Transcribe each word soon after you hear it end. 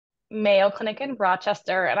Mayo Clinic in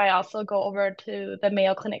Rochester, and I also go over to the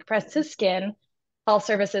Mayo Clinic Franciscan Health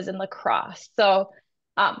Services in La Crosse. So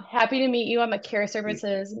happy to meet you. I'm a care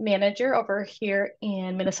services manager over here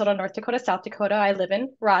in Minnesota, North Dakota, South Dakota. I live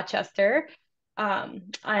in Rochester. I'm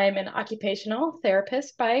an occupational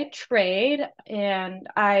therapist by trade, and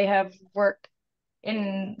I have worked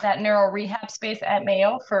in that neuro rehab space at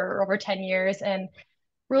Mayo for over 10 years and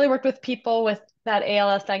really worked with people with that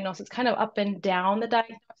ALS diagnosis kind of up and down the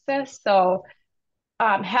diagnosis. So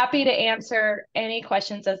I'm happy to answer any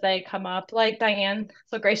questions as they come up. Like Diane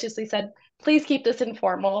so graciously said, please keep this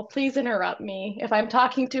informal. Please interrupt me. If I'm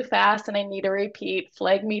talking too fast and I need to repeat,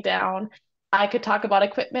 flag me down. I could talk about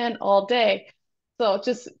equipment all day. So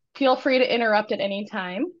just feel free to interrupt at any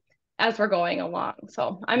time as we're going along.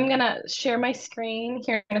 So I'm gonna share my screen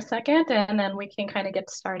here in a second and then we can kind of get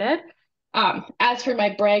started. As for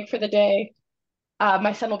my brag for the day,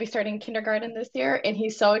 my son will be starting kindergarten this year, and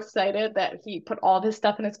he's so excited that he put all of his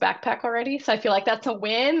stuff in his backpack already. So I feel like that's a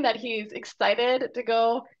win that he's excited to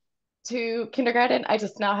go to kindergarten. I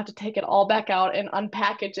just now have to take it all back out and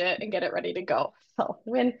unpackage it and get it ready to go. So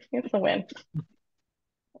win, it's a win.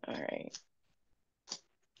 All right.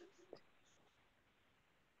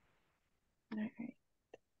 All right.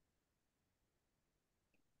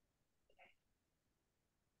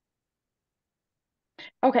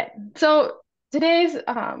 Okay, so today's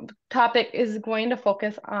topic is going to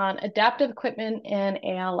focus on adaptive equipment and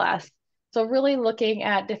ALS. So really looking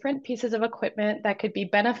at different pieces of equipment that could be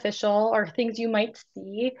beneficial or things you might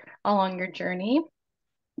see along your journey.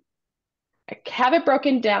 I have it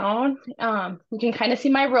broken down. You can kind of see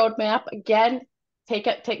my roadmap. Again,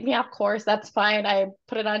 take me off course. That's fine. I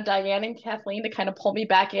put it on Diane and Kathleen to kind of pull me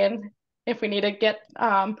back in if we need to get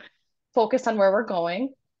focused on where we're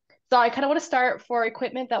going. So I kind of want to start for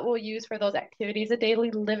equipment that we'll use for those activities of daily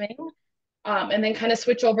living, and then kind of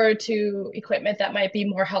switch over to equipment that might be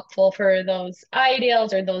more helpful for those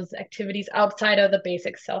ideals or those activities outside of the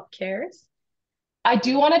basic self-cares. I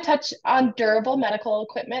do want to touch on durable medical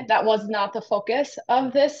equipment. That was not the focus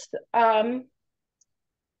of this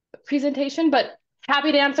presentation, but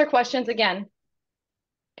happy to answer questions again.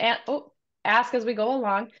 And ask as we go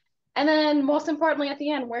along. And then most importantly, at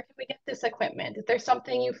the end, where can we get this equipment? If there's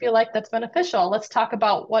something you feel like that's beneficial, let's talk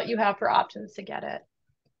about what you have for options to get it.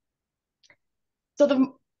 So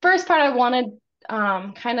the first part I want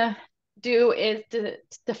to kind of do is to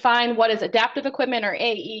define what is adaptive equipment or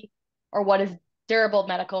AE, or what is durable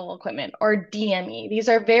medical equipment or DME. These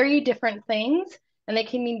are very different things, and they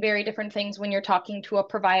can mean very different things when you're talking to a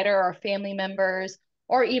provider or family members,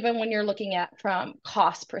 or even when you're looking at from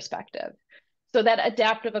cost perspective. So that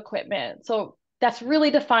adaptive equipment, so that's really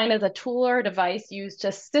defined as a tool or device used to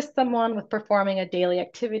assist someone with performing a daily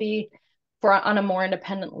activity on a more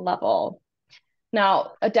independent level.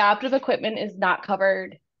 Now, adaptive equipment is not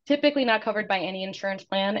covered, typically not covered by any insurance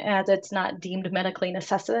plan, as it's not deemed medically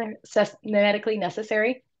necessary.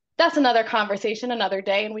 That's another conversation, another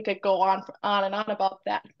day, and we could go on and on about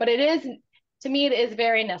that. But it is, to me, it is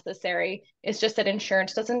very necessary. It's just that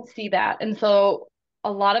insurance doesn't see that. And so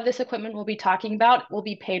a lot of this equipment we'll be talking about will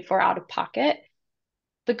be paid for out of pocket.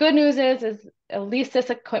 The good news is at least this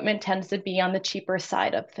equipment tends to be on the cheaper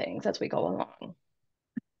side of things as we go along.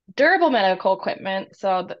 Durable medical equipment,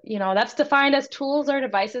 so that's defined as tools or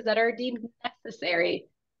devices that are deemed necessary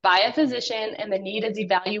by a physician and the need is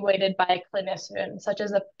evaluated by a clinician, such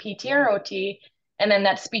as a PT or OT, and then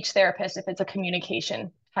that speech therapist if it's a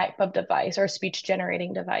communication type of device or speech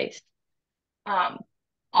generating device.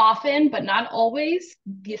 Often, but not always,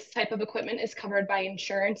 this type of equipment is covered by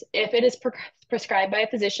insurance if it is prescribed by a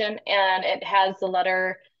physician and it has the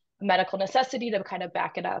letter medical necessity to kind of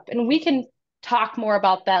back it up. And we can talk more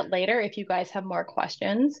about that later if you guys have more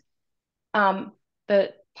questions.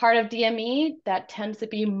 The part of DME that tends to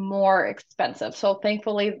be more expensive. So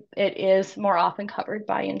thankfully, it is more often covered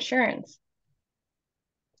by insurance.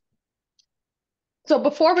 So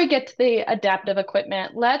before we get to the adaptive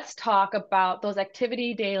equipment, let's talk about those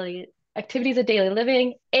activities of daily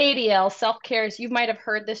living, ADL, self-cares. You might have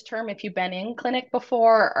heard this term if you've been in clinic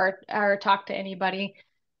before or talked to anybody.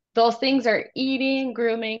 Those things are eating,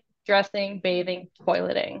 grooming, dressing, bathing,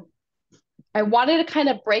 toileting. I wanted to kind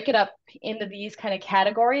of break it up into these kind of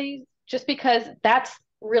categories just because that's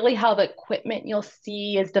really how the equipment you'll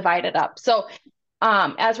see is divided up. So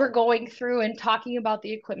as we're going through and talking about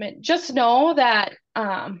the equipment, just know that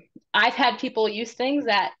I've had people use things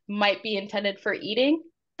that might be intended for eating.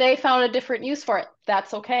 They found a different use for it.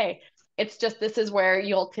 That's okay. It's just this is where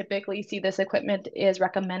you'll typically see this equipment is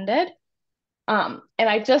recommended. And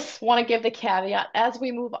I just want to give the caveat as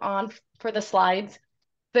we move on for the slides,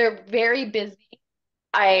 they're very busy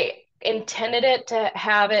I intended it to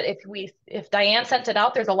have it if Diane sent it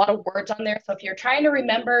out, there's a lot of words on there. So if you're trying to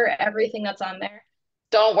remember everything that's on there,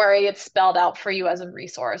 don't worry, it's spelled out for you as a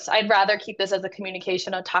resource. I'd rather keep this as a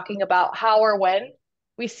communication of talking about how or when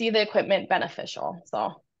we see the equipment beneficial.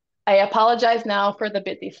 So I apologize now for the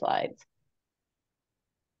busy slides.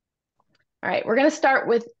 All right, we're going to start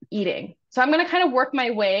with eating. So I'm going to kind of work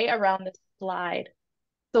my way around this slide.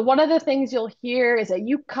 So one of the things you'll hear is a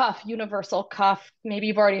U-cuff, universal cuff. Maybe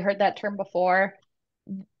you've already heard that term before.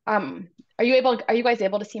 Are you guys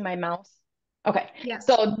able to see my mouse? Okay, Yes.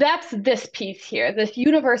 so that's this piece here, this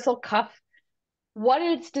universal cuff. What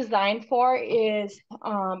it's designed for is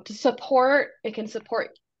to support, it can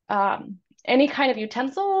support any kind of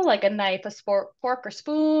utensil, like a knife, a fork or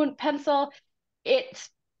spoon, pencil. It's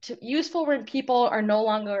useful when people are no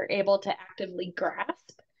longer able to actively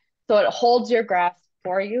grasp. So it holds your grasp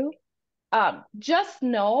for you. Just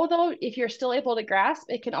know though, if you're still able to grasp,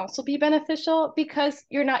 it can also be beneficial because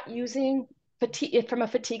you're not using fatigue from a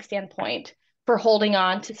fatigue standpoint for holding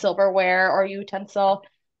on to silverware or utensil.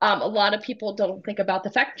 A lot of people don't think about the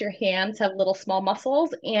fact your hands have little small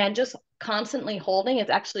muscles, and just constantly holding is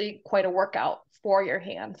actually quite a workout for your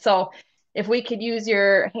hand. So if we could use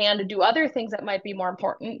your hand to do other things that might be more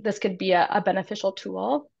important, this could be a beneficial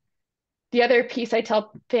tool. The other piece I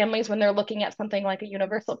tell families when they're looking at something like a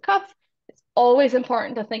universal cuff, it's always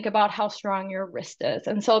important to think about how strong your wrist is.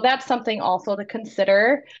 And so that's something also to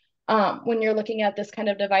consider when you're looking at this kind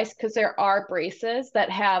of device, because there are braces that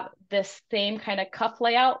have this same kind of cuff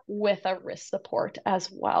layout with a wrist support as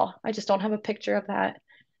well. I just don't have a picture of that.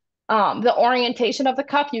 The orientation of the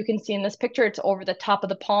cuff, you can see in this picture, it's over the top of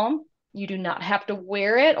the palm. You do not have to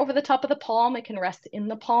wear it over the top of the palm. It can rest in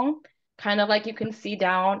the palm, kind of like you can see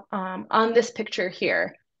down on this picture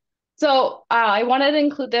here. So I wanted to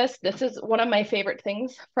include this. This is one of my favorite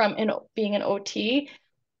things from being an OT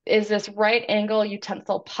is this right angle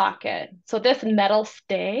utensil pocket. So this metal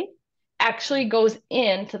stay actually goes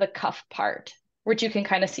into the cuff part, which you can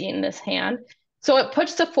kind of see in this hand. So it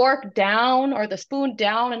puts the fork down or the spoon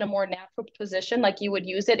down in a more natural position, like you would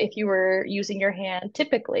use it if you were using your hand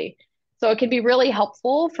typically. So it can be really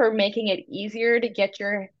helpful for making it easier to get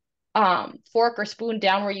your fork or spoon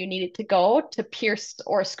down where you need it to go to pierce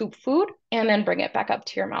or scoop food and then bring it back up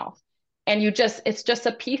to your mouth. And it's just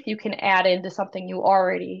a piece you can add into something you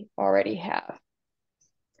already have.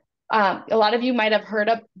 A lot of you might have heard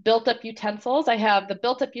of built-up utensils. I have the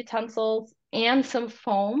built-up utensils and some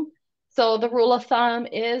foam. So the rule of thumb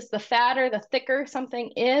is the fatter, the thicker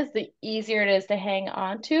something is, the easier it is to hang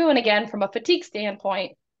on to. And again, from a fatigue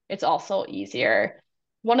standpoint, it's also easier.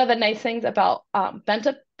 One of the nice things about bent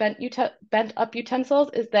up utensils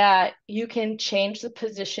is that you can change the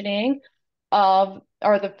positioning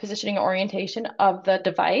or the positioning orientation of the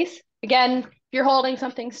device. Again, if you're holding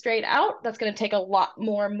something straight out, that's going to take a lot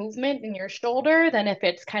more movement in your shoulder than if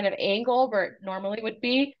it's kind of angled where it normally would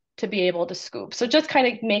be to be able to scoop. So just kind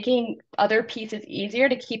of making other pieces easier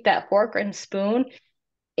to keep that fork and spoon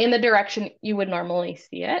in the direction you would normally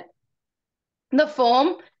see it. The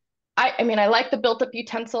foam, I mean, I like the built-up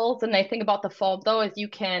utensils. The nice thing about the foam, though, is you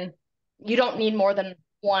don't need more than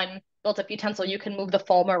one built-up utensil. You can move the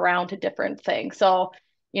foam around to different things. So,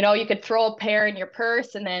 you could throw a pair in your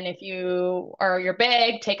purse, and then if you or your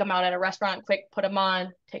bag, take them out at a restaurant, quick, put them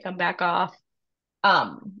on, take them back off.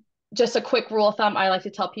 Um, just a quick rule of thumb I like to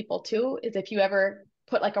tell people too is if you ever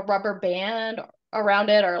put like a rubber band around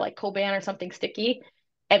it or like Coban or something sticky,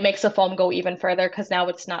 it makes the foam go even further because now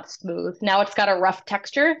it's not smooth. Now it's got a rough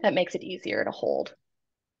texture that makes it easier to hold.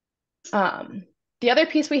 Um, the other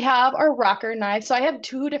piece we have are rocker knives. So I have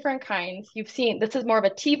two different kinds. You've seen this is more of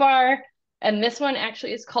a T-bar, and this one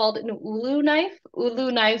actually is called an ulu knife.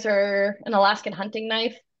 Ulu knives are an Alaskan hunting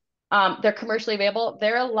knife. They're commercially available.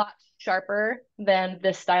 They're a lot sharper than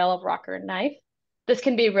this style of rocker knife. This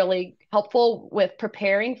can be really helpful with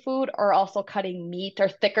preparing food or also cutting meat or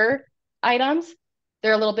thicker items.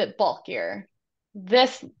 They're a little bit bulkier.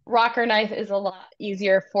 This rocker knife is a lot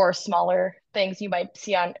easier for smaller things you might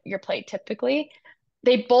see on your plate typically.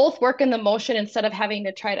 They both work in the motion instead of having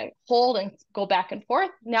to try to hold and go back and forth.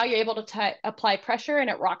 Now you're able to apply pressure and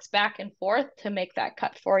it rocks back and forth to make that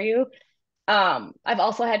cut for you. I've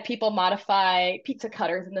also had people modify pizza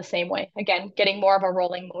cutters in the same way. Again, getting more of a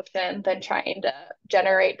rolling motion than trying to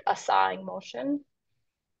generate a sawing motion.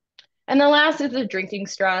 And the last is the drinking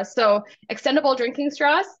straws. So extendable drinking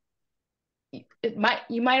straws, you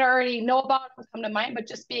might already know about it, come to mind, but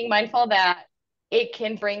just being mindful that it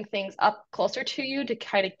can bring things up closer to you to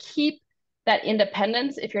kind of keep that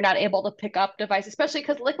independence if you're not able to pick up device, especially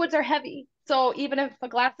because liquids are heavy. So even if a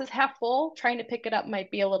glass is half full, trying to pick it up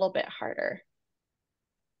might be a little bit harder.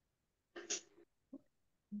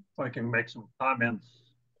 I can make some comments.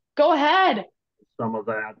 Go ahead. Some of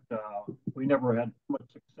that we never had much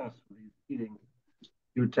success with these heating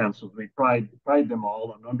utensils. We tried them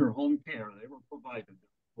all, and under home care, they were provided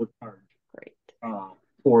with charge Great. uh,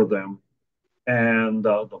 for them. And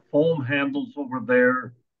the foam handles over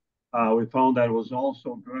there, we found that it was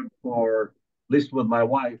also good for, at least with my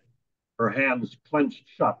wife, her hands clenched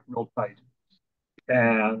shut real tight.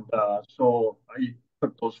 And so I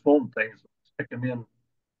took those foam things, stick them in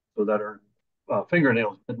so that her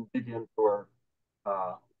fingernails didn't dig into her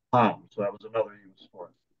uh, palm. So that was another use for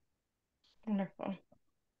it. Wonderful.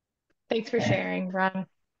 Thanks for sharing, Ron.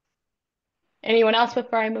 Anyone else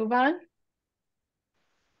before I move on?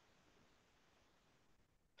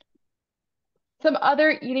 Some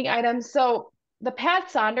other eating items. So the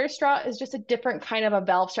Pat Saunders straw is just a different kind of a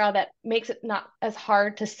valve straw that makes it not as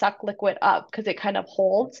hard to suck liquid up because it kind of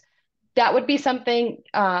holds. That would be something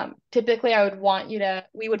typically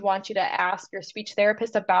we would want you to ask your speech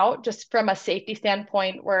therapist about just from a safety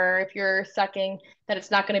standpoint, where if you're sucking, that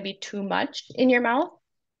it's not going to be too much in your mouth.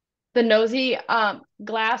 The nosy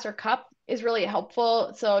glass or cup is really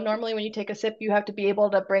helpful. So normally when you take a sip, you have to be able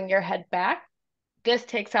to bring your head back. This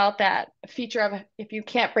takes out that feature of if you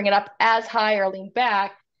can't bring it up as high or lean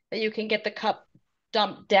back, that you can get the cup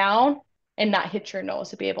dumped down and not hit your nose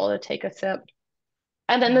to be able to take a sip.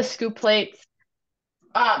 And then the scoop plates.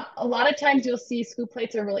 A lot of times you'll see scoop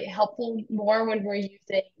plates are really helpful more when we're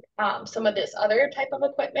using some of this other type of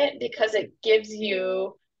equipment because it gives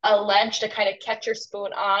you a ledge to kind of catch your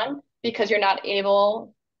spoon on because you're not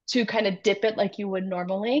able to kind of dip it like you would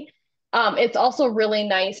normally. It's also really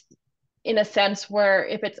nice in a sense where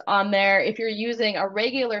if it's on there, if you're using a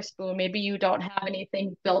regular spoon, maybe you don't have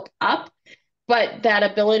anything built up, but that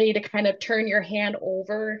ability to kind of turn your hand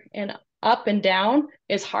over and up and down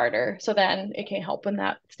is harder. So then it can help in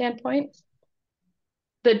that standpoint.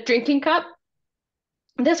 The drinking cup,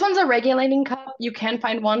 this one's a regulating cup. You can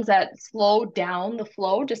find ones that slow down the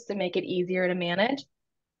flow just to make it easier to manage.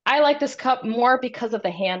 I like this cup more because of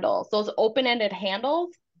the handles. Those open-ended handles,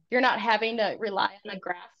 you're not having to rely on a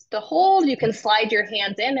grasp to hold. You can slide your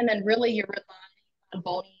hands in and then really you're relying on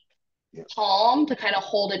bony palm to kind of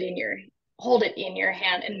hold it in your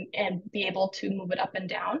hand and be able to move it up and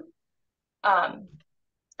down. Um,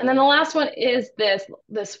 and then the last one is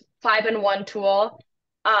this 5-in-1 tool.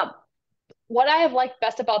 Um, what I have liked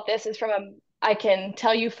best about this is I can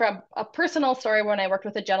tell you from a personal story when I worked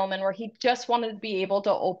with a gentleman where he just wanted to be able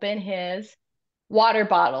to open his water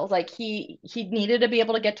bottles. Like he needed to be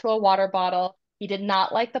able to get to a water bottle. He did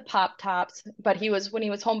not like the pop tops, but when he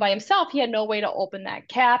was home by himself, he had no way to open that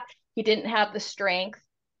cap. He didn't have the strength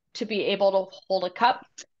to be able to hold a cup.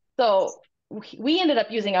 So we ended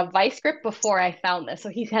up using a vice grip before I found this. So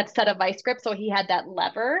he had set a vice grip, so he had that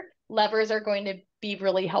lever. Levers are going to be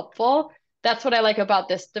really helpful. That's what I like about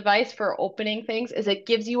this device for opening things is it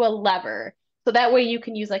gives you a lever. So that way you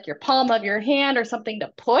can use like your palm of your hand or something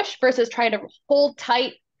to push versus trying to hold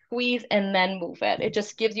tight, squeeze, and then move it. It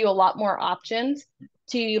just gives you a lot more options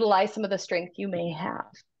to utilize some of the strength you may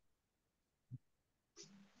have.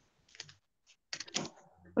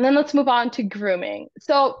 And then let's move on to grooming.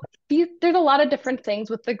 So there's a lot of different things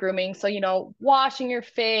with the grooming. So, washing your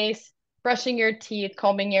face, brushing your teeth,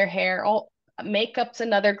 combing your hair, all makeup's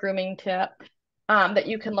another grooming tip that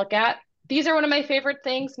you can look at. These are one of my favorite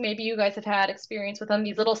things. Maybe you guys have had experience with them.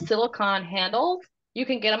 These little silicone handles. You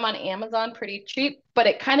can get them on Amazon pretty cheap, but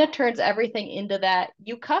it kind of turns everything into that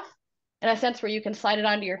U cuff in a sense where you can slide it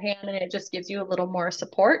onto your hand and it just gives you a little more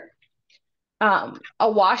support. A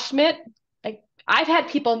wash mitt. I've had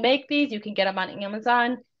people make these. You can get them on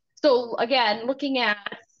Amazon. So again, looking at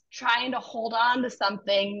trying to hold on to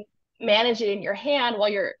something, manage it in your hand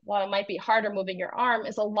while it might be harder moving your arm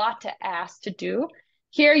is a lot to ask to do.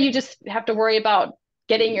 Here, you just have to worry about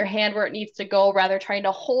getting your hand where it needs to go, rather trying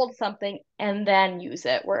to hold something and then use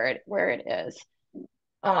it where it is.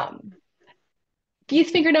 Um,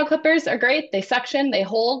 these fingernail clippers are great. They suction, they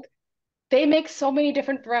hold. They make so many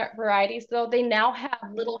different varieties though. They now have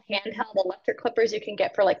little handheld electric clippers you can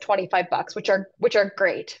get for like 25 bucks, which are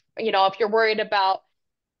great. If you're worried about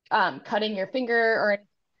cutting your finger or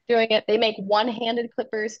doing it, they make one-handed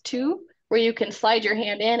clippers too, where you can slide your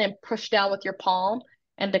hand in and push down with your palm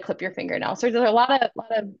and to clip your fingernail. So there's a lot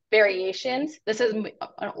of variations. This is an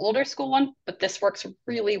older school one, but this works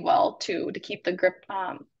really well too to keep the grip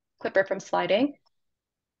clipper from sliding.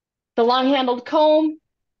 The long-handled comb,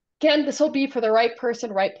 again, this will be for the right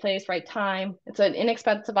person, right place, right time. It's an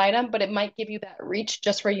inexpensive item, but it might give you that reach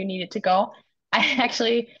just where you need it to go. I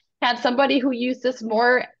actually had somebody who used this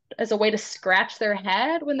more as a way to scratch their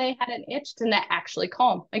head when they had an itch than to actually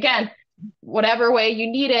comb. Again, whatever way you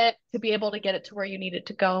need it to be able to get it to where you need it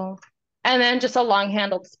to go. And then just a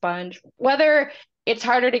long-handled sponge, whether it's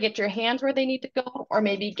harder to get your hands where they need to go, or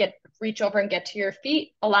maybe reach over and get to your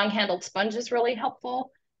feet. A long-handled sponge is really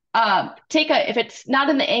helpful. If it's not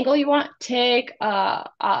in the angle you want, take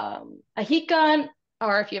a heat gun,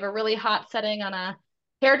 or if you have a really hot setting on a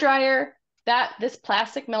hair dryer, that this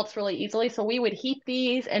plastic melts really easily. So we would heat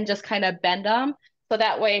these and just kind of bend them. So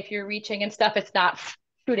that way, if you're reaching and stuff, it's not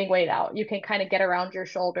shooting weight out. You can kind of get around your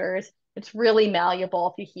shoulders. It's really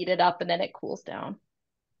malleable if you heat it up and then it cools down.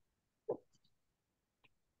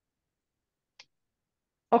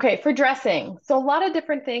 Okay, for dressing. So a lot of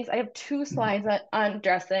different things. I have two slides on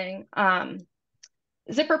dressing.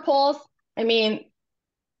 Zipper pulls. I mean,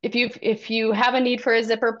 if you have a need for a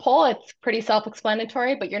zipper pull, it's pretty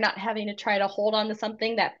self-explanatory, but you're not having to try to hold on to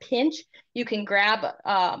something that pinch. You can grab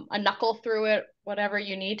a knuckle through it, whatever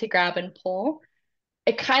you need to grab and pull.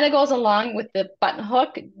 It kind of goes along with the button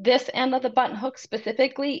hook. This end of the button hook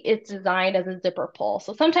specifically, it's designed as a zipper pull.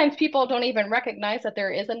 So sometimes people don't even recognize that there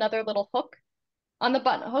is another little hook on the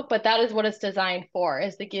button hook, but that is what it's designed for,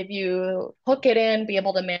 is to give you hook it in, be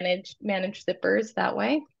able to manage zippers that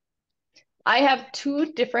way. I have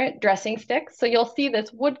two different dressing sticks. So you'll see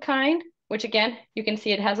this wood kind, which again, you can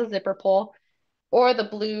see it has a zipper pull, or the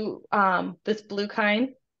blue, this blue kind.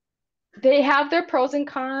 They have their pros and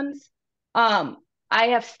cons. Um, I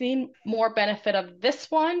have seen more benefit of this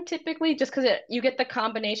one typically just because you get the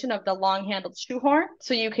combination of the long-handled shoehorn,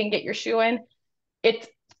 so you can get your shoe in. It's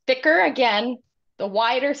thicker again. The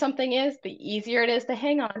wider something is, the easier it is to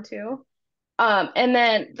hang on to. And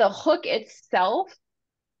then the hook itself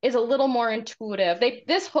is a little more intuitive.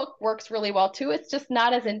 This hook works really well too. It's just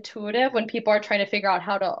not as intuitive when people are trying to figure out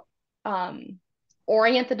how to um,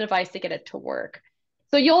 orient the device to get it to work.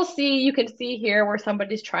 So you can see here where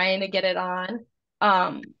somebody's trying to get it on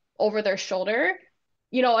um, over their shoulder.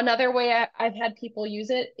 Another way I've had people use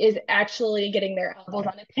it is actually getting their elbows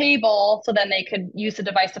on a table so then they could use the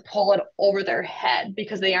device to pull it over their head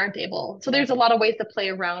because they aren't able. So there's a lot of ways to play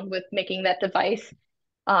around with making that device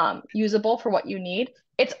usable for what you need.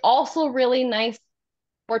 It's also really nice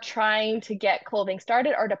for trying to get clothing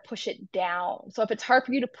started or to push it down. So if it's hard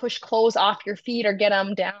for you to push clothes off your feet or get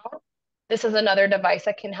them down, this is another device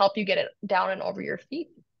that can help you get it down and over your feet.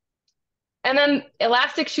 And then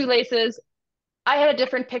elastic shoelaces. I had a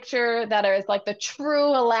different picture that is like the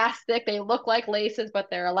true elastic. They look like laces, but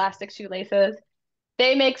they're elastic shoelaces.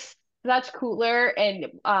 They make such cooler and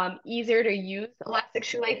easier to use elastic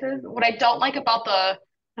shoelaces. What I don't like about I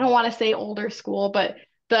don't want to say older school, but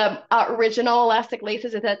the original elastic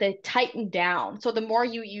laces is that they tighten down. So the more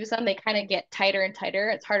you use them, they kind of get tighter and tighter.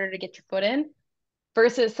 It's harder to get your foot in.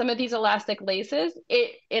 Versus some of these elastic laces,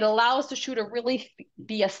 it allows the shoe to really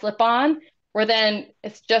be a slip-on, where then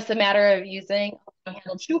it's just a matter of using a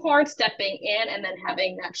handled shoehorn, stepping in, and then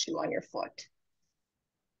having that shoe on your foot.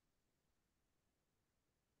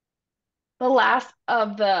 The last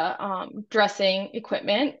of the dressing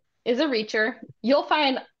equipment is a reacher. You'll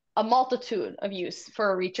find a multitude of use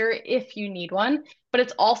for a reacher if you need one, but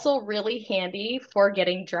it's also really handy for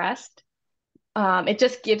getting dressed. It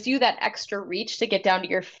just gives you that extra reach to get down to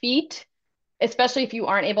your feet, especially if you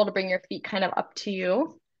aren't able to bring your feet kind of up to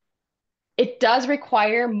you. It does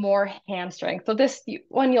require more hand strength. So this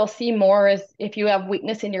one you'll see more is if you have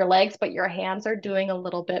weakness in your legs, but your hands are doing a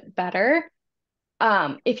little bit better.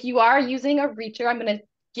 If you are using a reacher, I'm going to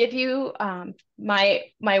give you my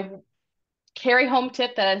carry home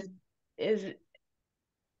tip that is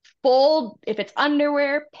fold, if it's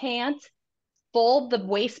underwear, pants, fold the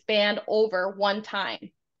waistband over one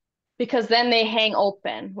time because then they hang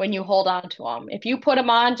open when you hold on to them. If you put them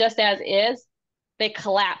on just as is, they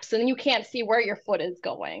collapse and you can't see where your foot is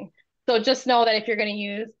going. So just know that if you're going to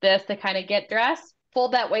use this to kind of get dressed,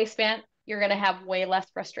 fold that waistband, you're going to have way less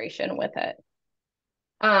frustration with it.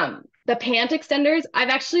 The pant extenders, I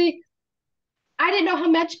didn't know how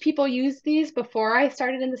much people use these before I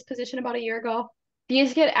started in this position about a year ago.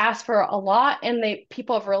 These get asked for a lot and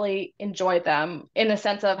people have really enjoyed them in the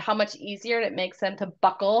sense of how much easier it makes them to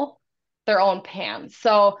buckle their own pants.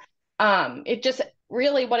 So it just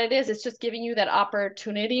really what it is, it's just giving you that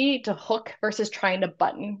opportunity to hook versus trying to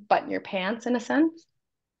button your pants in a sense.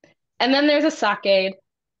 And then there's a sockade.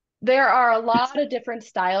 There are a lot of different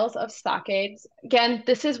styles of stockades. Again,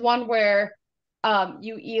 this is one where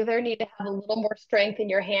you either need to have a little more strength in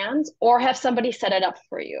your hands or have somebody set it up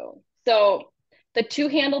for you. So the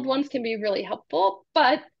two-handled ones can be really helpful,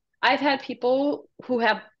 but I've had people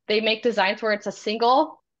they make designs where it's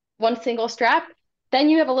one single strap. Then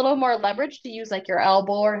you have a little more leverage to use like your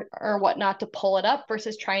elbow or whatnot to pull it up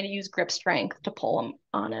versus trying to use grip strength to pull them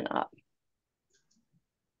on and up.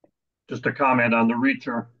 just a comment on the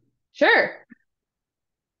reacher. Sure.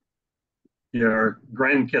 Your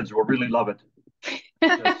grandkids will really love it.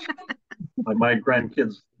 Yes, my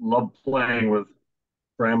grandkids love playing with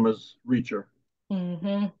grandma's reacher.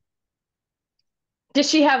 Hmm.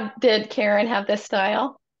 Did Karen have this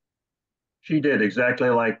style? She did exactly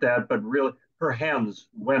like that, but really her hands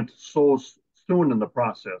went so soon in the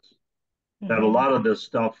process that a Hmm. lot of this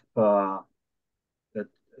stuff that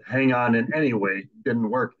hang on in any way didn't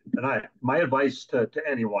work. And my advice to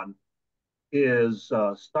anyone is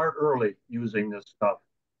start early using this stuff.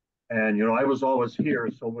 And I was always here,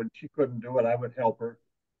 so when she couldn't do it, I would help her.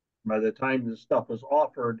 By the time this stuff was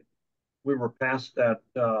offered, we were past that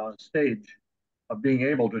stage of being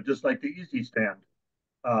able to, just like the Easy Stand.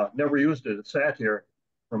 Never used it. It sat here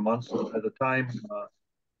for months. By the time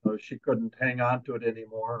she couldn't hang on to it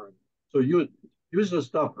anymore. And so use this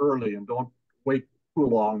stuff early and don't wait too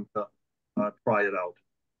long to try it out.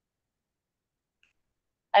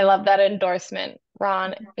 I love that endorsement,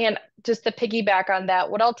 Ron. And just to piggyback on that,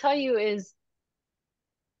 what I'll tell you is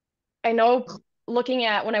I know looking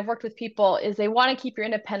at when I've worked with people is they want to keep your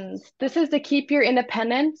independence. This is to keep your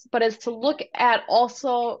independence, but it's to look at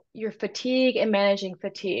also your fatigue and managing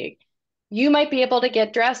fatigue. You might be able to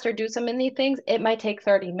get dressed or do some of these things. It might take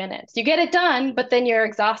 30 minutes. You get it done, but then you're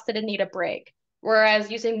exhausted and need a break. Whereas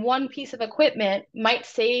using one piece of equipment might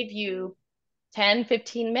save you 10,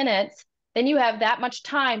 15 minutes. Then you have that much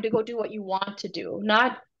time to go do what you want to do,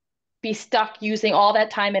 not be stuck using all that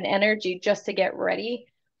time and energy just to get ready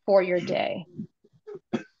for your day.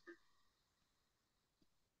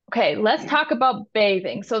 Okay, let's talk about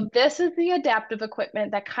bathing. So this is the adaptive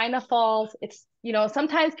equipment that kind of falls,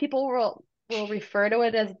 sometimes people will refer to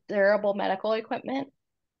it as durable medical equipment.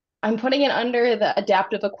 I'm putting it under the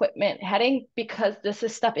adaptive equipment heading because this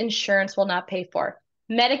is stuff insurance will not pay for.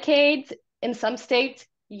 Medicaid in some states,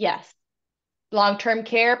 yes. Long-term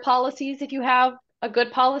care policies, if you have a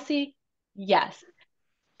good policy, yes.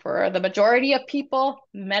 For the majority of people,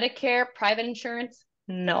 Medicare, private insurance,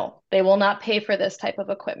 no, they will not pay for this type of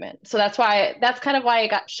equipment. So that's kind of why I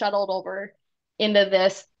got shuttled over into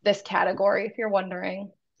this category, if you're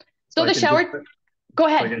wondering. So So the shower, go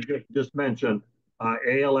I ahead. can just mention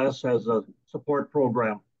ALS has a support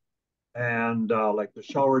program, and like the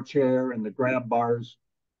shower chair and the grab bars,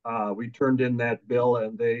 we turned in that bill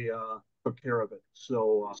and they took care of it.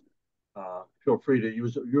 So feel free to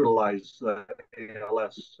utilize the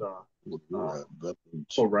ALS We'll do uh, that. Veterans,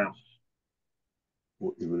 program.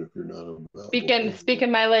 even if you're not a vet, we'll Speaking pay you.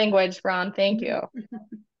 speaking my language, Ron, thank you.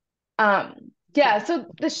 Yeah, so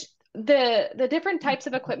the different types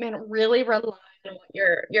of equipment really rely on what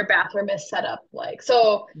your bathroom is set up like.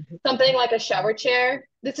 So something like a shower chair.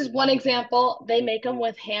 This is one example. They make them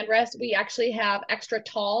with hand rest. We actually have extra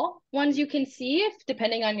tall ones you can see if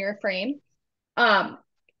depending on your frame. Um,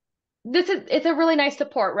 it's a really nice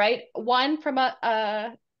support, right? One from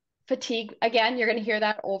a fatigue. Again, you're going to hear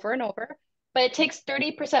that over and over, but it takes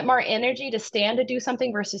 30% more energy to stand to do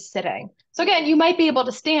something versus sitting. So again, you might be able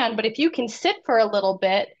to stand, but if you can sit for a little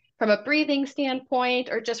bit from a breathing standpoint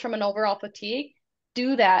or just from an overall fatigue,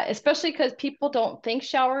 do that, especially because people don't think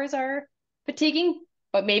showers are fatiguing,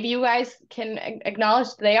 but maybe you guys can acknowledge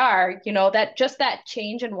they are, that just that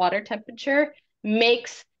change in water temperature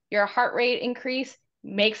makes your heart rate increase,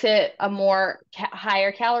 makes it a more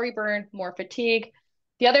higher calorie burn, more fatigue.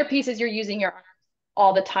 The other piece is you're using your arms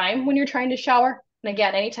all the time when you're trying to shower. And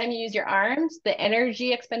again, anytime you use your arms, the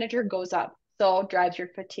energy expenditure goes up. So drives your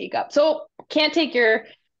fatigue up. So can't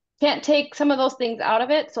take some of those things out of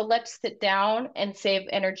it. So let's sit down and save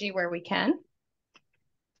energy where we can.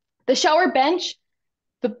 The shower bench,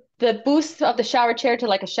 the boost of the shower chair to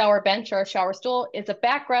like a shower bench or a shower stool is a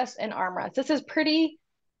backrest and armrest.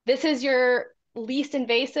 This is your least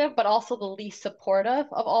invasive, but also the least supportive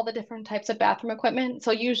of all the different types of bathroom equipment.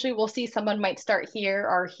 So usually we'll see someone might start here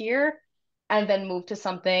or here and then move to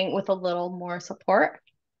something with a little more support.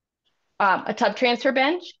 A tub transfer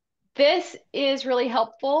bench. This is really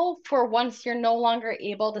helpful for once you're no longer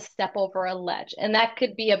able to step over a ledge. And that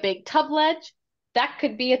could be a big tub ledge. That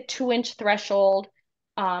could be a 2-inch threshold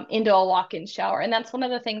into a walk-in shower. And that's one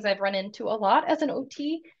of the things I've run into a lot as an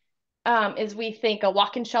OT is we think a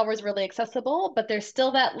walk-in shower is really accessible, but there's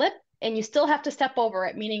still that lip and you still have to step over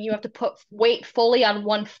it, meaning you have to put weight fully on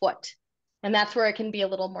one foot. And that's where it can be a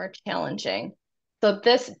little more challenging. So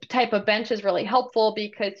this type of bench is really helpful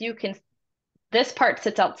because this part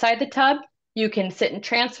sits outside the tub. You can sit and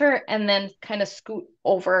transfer and then kind of scoot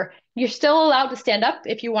over. You're still allowed to stand up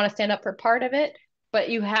if you want to stand up for part of it, but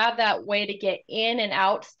you have that way to get in and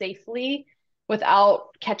out safely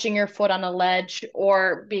without catching your foot on a ledge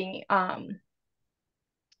or being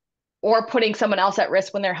or putting someone else at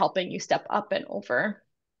risk when they're helping you step up and over.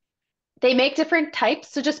 They make different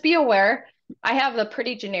types, so just be aware. I have the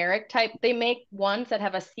pretty generic type. They make ones that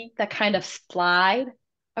have a seat that kind of slide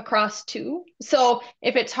across too. So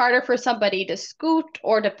if it's harder for somebody to scoot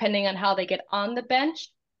or depending on how they get on the bench,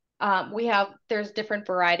 there's different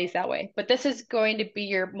varieties that way. But this is going to be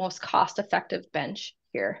your most cost-effective bench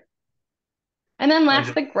here. And then I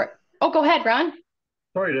just, oh, go ahead, Ron.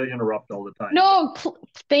 sorry to interrupt all the time. No,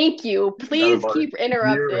 thank you. But got Please about keep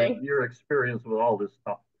interrupting. your experience with all this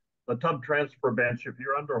stuff. The tub transfer bench, if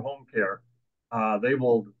you're under home care, they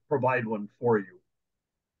will provide one for you,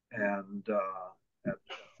 and at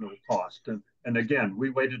no cost. And again, we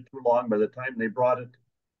waited too long. By the time they brought it,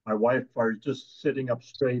 my wife was just sitting up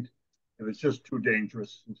straight. It was just too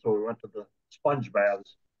dangerous, and so we went to the sponge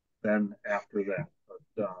baths. Then after that, but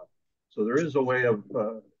so there is a way of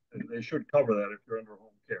they should cover that if you're under home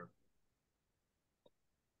care.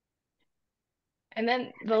 And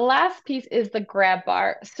then the last piece is the grab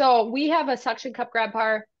bar. So we have a suction cup grab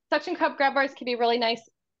bar. Suction cup grab bars can be really nice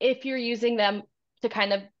if you're using them to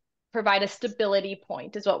kind of provide a stability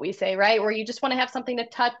point, is what we say, right? Where you just want to have something to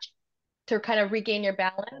touch to kind of regain your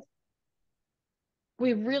balance.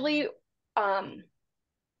 We really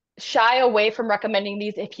shy away from recommending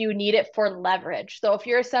these if you need it for leverage. So if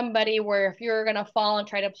you're somebody where if you're going to fall and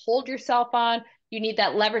try to hold yourself on, you need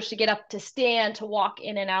that leverage to get up to stand, to walk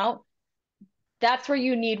in and out. That's where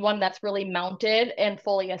you need one that's really mounted and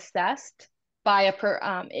fully assessed by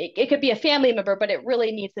it could be a family member, but it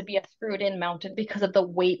really needs to be a screwed in mounted because of the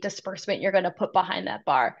weight disbursement you're going to put behind that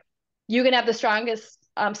bar. You can have the strongest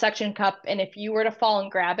suction cup, and if you were to fall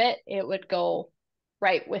and grab it, it would go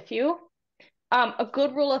right with you. A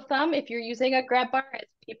good rule of thumb, if you're using a grab bar, is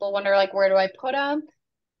people wonder, like, where do I put them?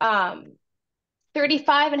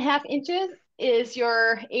 35.5 inches is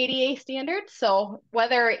your ADA standard. So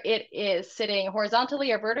whether it is sitting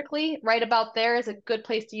horizontally or vertically, right about there is a good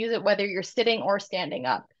place to use it, whether you're sitting or standing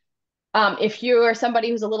up. If you are somebody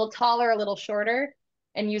who's a little taller, a little shorter,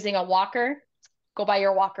 and using a walker, go by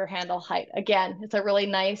your walker handle height. Again, it's a really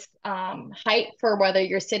nice height for whether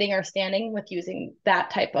you're sitting or standing with using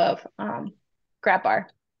that type of grab bar.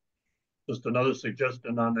 Just another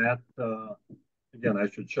suggestion on that. Again, I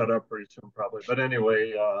should shut up pretty soon probably. But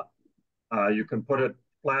anyway, you can put it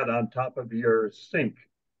flat on top of your sink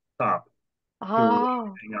top to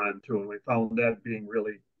hang on to. And we found that being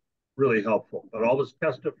really, really helpful. But always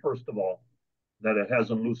test it first of all, that it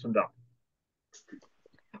hasn't loosened up.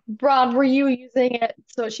 Rod, were you using it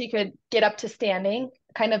so she could get up to standing,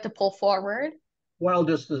 kind of to pull forward? Well,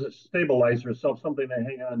 just to stabilize herself, something to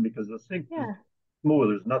hang on because the sink is smooth.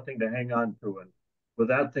 There's nothing to hang on to. And with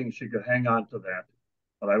that thing, she could hang on to that.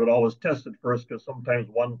 But I would always test it first because sometimes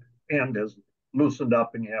one end is loosened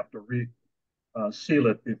up and you have to seal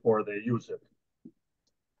it before they use it.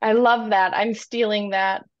 I love that. I'm stealing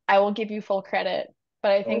that. I will give you full credit,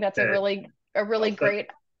 but I think that's a really great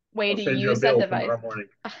way to use that device.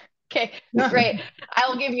 Okay, great.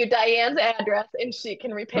 I'll give you Diane's address and she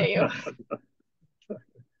can repay you.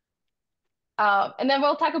 And then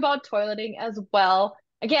we'll talk about toileting as well.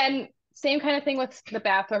 Again, same kind of thing with the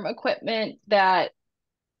bathroom equipment that,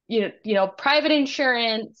 private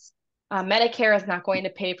insurance, Medicare is not going to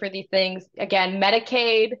pay for these things. Again,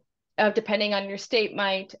 Medicaid, depending on your state,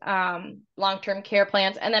 might, long-term care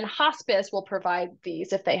plans, and then hospice will provide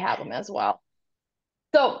these if they have them as well.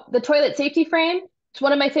 So the toilet safety frame, it's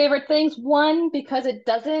one of my favorite things. One, because it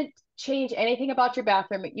doesn't change anything about your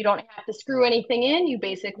bathroom. You don't have to screw anything in. You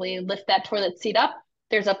basically lift that toilet seat up.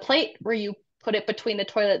 There's a plate where you put it between the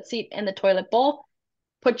toilet seat and the toilet bowl.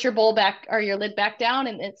 Put your bowl back or your lid back down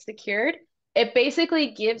and it's secured. It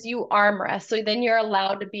basically gives you armrest. So then you're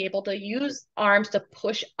allowed to be able to use arms to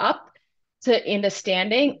push up into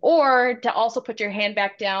standing or to also put your hand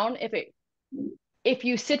back down. If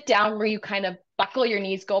you sit down where you kind of buckle, your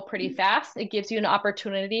knees go pretty fast, it gives you an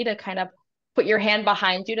opportunity to kind of put your hand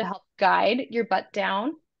behind you to help guide your butt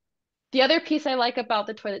down. The other piece I like about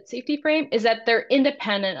the toilet safety frame is that they're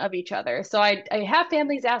independent of each other. So I have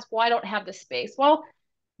families ask, well, I don't have the space. Well,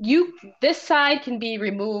 this side can be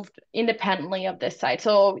removed independently of this side.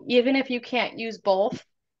 So even if you can't use both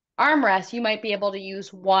armrests, you might be able to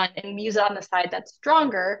use one and use it on the side that's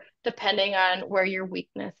stronger, depending on where your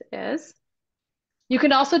weakness is. You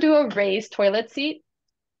can also do a raised toilet seat.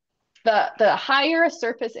 The higher a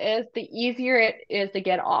surface is, the easier it is to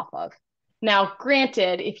get off of. Now,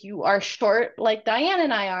 granted, if you are short like Diane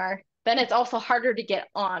and I are, then it's also harder to get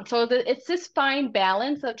on. So it's this fine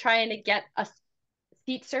balance of trying to get a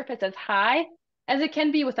seat surface as high as it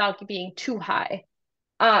can be without being too high.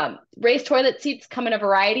 Raised toilet seats come in a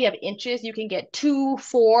variety of inches. You can get 2,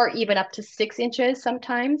 4, even up to 6 inches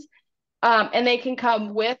sometimes. And they can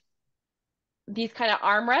come with these kind of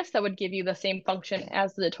armrests that would give you the same function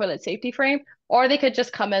as the toilet safety frame, or they could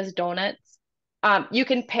just come as donuts. You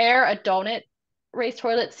can pair a donut raised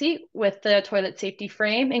toilet seat with the toilet safety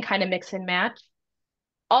frame and kind of mix and match.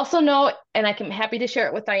 Also note, and I'm happy to share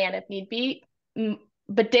it with Diane if need be,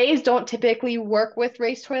 bidets don't typically work with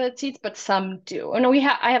raised toilet seats, but some do. And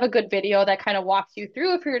I have a good video that kind of walks you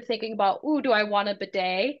through if you're thinking about, ooh, do I want a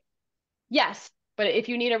bidet? Yes, but if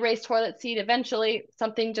you need a raised toilet seat eventually,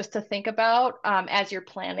 something just to think about as you're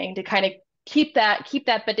planning to kind of keep that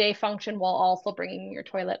bidet function while also bringing your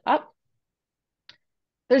toilet up.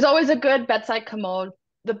 There's always a good bedside commode.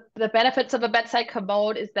 The benefits of a bedside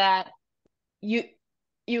commode is that you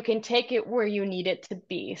you can take it where you need it to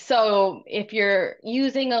be. So if you're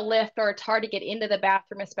using a lift or it's hard to get into the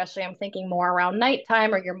bathroom, especially I'm thinking more around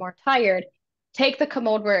nighttime or you're more tired, take the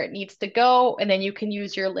commode where it needs to go, and then you can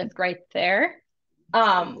use your lift right there.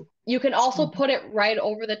 You can also put it right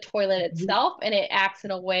over the toilet itself, and it acts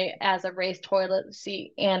in a way as a raised toilet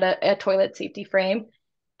seat and a toilet safety frame.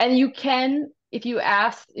 And you can, if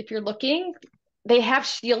you're looking, they have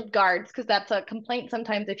shield guards because that's a complaint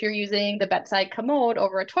sometimes if you're using the bedside commode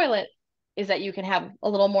over a toilet is that you can have a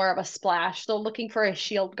little more of a splash. So looking for a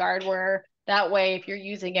shield guard where that way if you're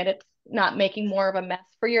using it, it's not making more of a mess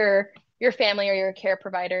for your family or your care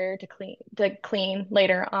provider to clean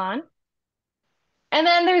later on. And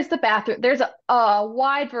then there's the bathroom. There's a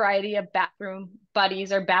wide variety of bathroom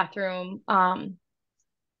buddies or bathroom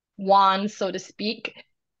wands, so to speak.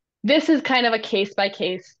 This is kind of a case by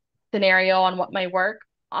case scenario on what might work.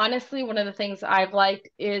 Honestly, one of the things I've liked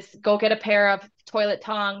is go get a pair of toilet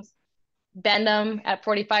tongs, bend them at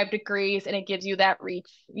 45 degrees, and it gives you that reach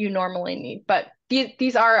you normally need. But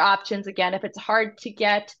these are options again. If it's hard to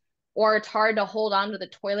get or it's hard to hold on to the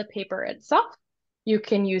toilet paper itself, you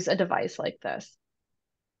can use a device like this.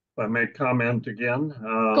 If I may comment again.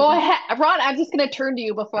 Go ahead, Ron. I'm just going to turn to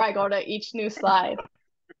you before I go to each new slide.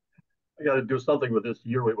 I got to do something with this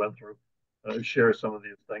year we went through, share some of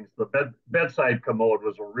these things. The bedside commode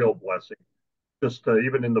was a real blessing. Just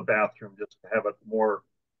even in the bathroom, just to have it more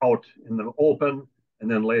out in the open,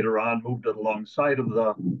 and then later on moved it alongside of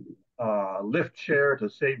the lift chair to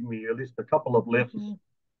save me at least a couple of lifts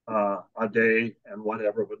a day and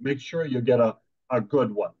whatever. But make sure you get a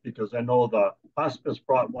good one, because I know the hospice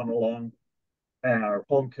brought one along, or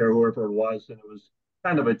home care, whoever it was, and it was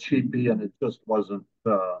kind of a cheapie, and it just wasn't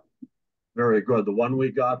very good. The one we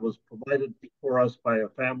got was provided for us by a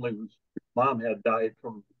family whose mom had died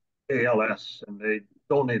from ALS, and they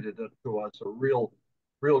donated it to us. A real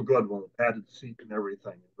good one, with padded seat and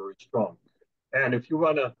everything, very strong. And if you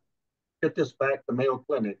want to get this back to Mayo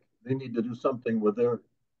Clinic, they need to do something with their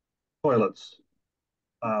toilets.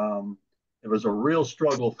 It was a real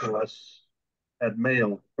struggle for us at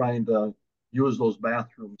Mayo trying to use those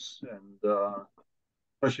bathrooms, and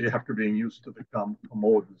especially after being used to the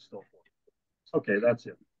commode and so forth. Okay, that's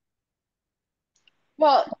it.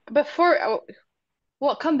 Well,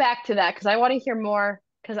 we'll come back to that because I want to hear more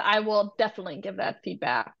because I will definitely give that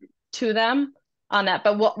feedback to them on that.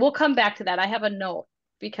 But we'll come back to that. I have a note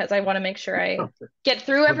because I want to make sure I get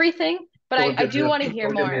through everything. But I do want to hear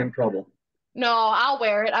more. Don't get me in trouble. No, I'll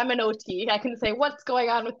wear it. I'm an OT. I can say what's going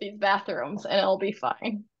on with these bathrooms and it'll be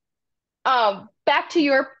fine. Back to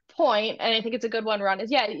your point, and I think it's a good one, Ron, is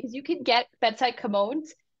you can get bedside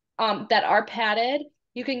commodes that are padded.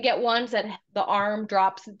 You can get ones that the arm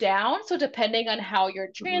drops down. So depending on how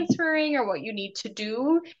you're transferring or what you need to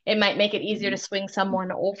do, it might make it easier to swing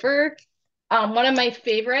someone over. One of my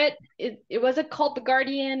favorite, it wasn't called the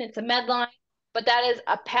Guardian, it's a Medline, but that is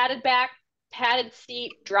a padded back, padded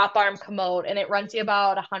seat, drop arm commode, and it runs you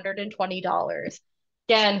about $120.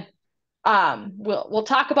 Again, we'll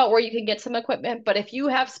talk about where you can get some equipment, but if you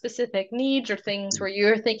have specific needs or things where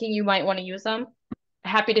you're thinking you might want to use them,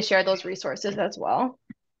 happy to share those resources as well.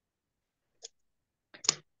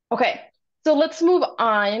 Okay, so let's move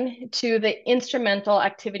on to the instrumental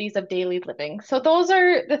activities of daily living. So those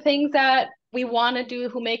are the things that we want to do,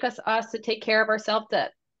 who make us to take care of ourselves,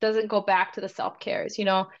 that doesn't go back to the self-cares,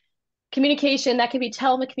 communication, that can be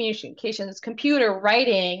telecommunications, computer,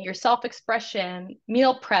 writing, your self-expression,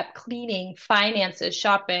 meal prep, cleaning, finances,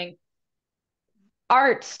 shopping,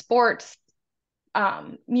 art, sports,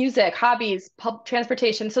 music, hobbies, public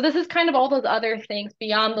transportation. So this is kind of all those other things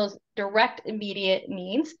beyond those direct immediate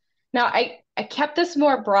needs. Now, I kept this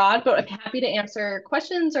more broad, but I'm happy to answer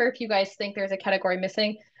questions, or if you guys think there's a category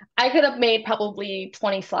missing. I could have made probably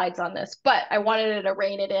 20 slides on this, but I wanted to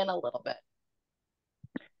rein it in a little bit.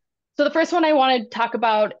 So the first one I want to talk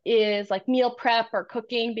about is like meal prep or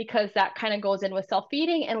cooking, because that kind of goes in with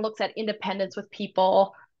self-feeding and looks at independence with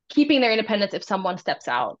people, keeping their independence if someone steps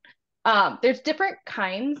out. There's different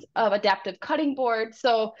kinds of adaptive cutting boards.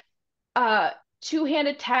 So uh,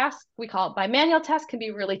 two-handed tasks, we call it bimanual tasks, can be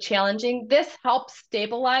really challenging. This helps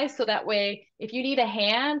stabilize so that way if you need a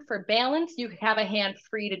hand for balance, you have a hand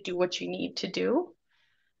free to do what you need to do.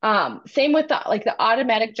 Same with the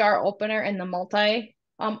automatic jar opener and the multi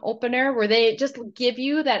opener, where they just give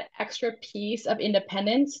you that extra piece of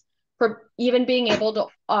independence for even being able to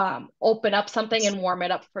open up something and warm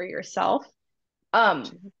it up for yourself. Um,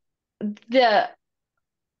 the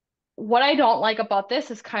what I don't like about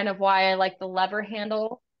this is kind of why I like the lever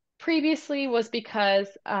handle previously, was because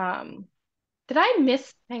did I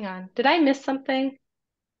miss, hang on, did I miss something?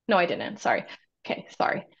 No, I didn't. Sorry. Okay,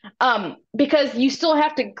 sorry. Because you still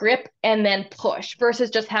have to grip and then push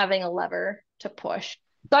versus just having a lever to push.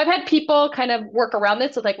 So I've had people kind of work around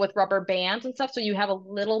this with rubber bands and stuff, so you have a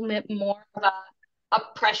little bit more of a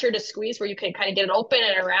pressure to squeeze where you can kind of get it open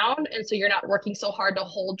and around, and so you're not working so hard to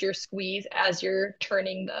hold your squeeze as you're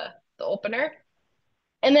turning the opener.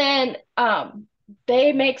 And then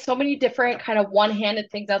they make so many different kind of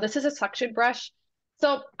one-handed things out. This is a suction brush.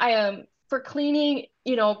 So I am for cleaning,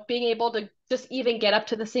 being able to just even get up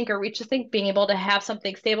to the sink or reach the sink, being able to have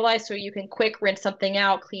something stabilized so you can quick rinse something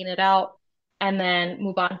out, clean it out, and then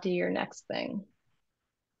move on to your next thing.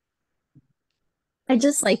 I'd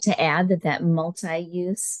just like to add that that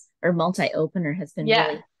multi-use or multi-opener has been really Yeah.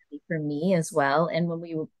 handy for me as well. And when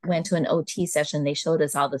we went to an OT session, they showed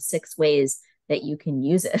us all the 6 ways that you can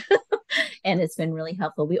use it. And it's been really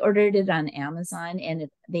helpful. We ordered it on Amazon and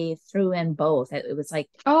they threw in both. It was like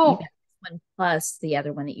you got Oh, this one plus the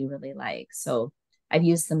other one that you really like. So I've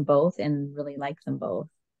used them both and really like them both.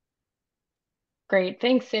 great.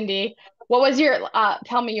 Thanks, Cindy. What was your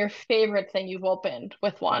tell me your favorite thing you've opened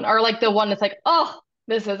with one, or like the one that's like, oh,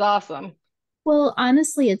 this is awesome. Well,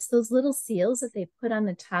 honestly, it's those little seals that they put on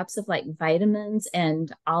the tops of like vitamins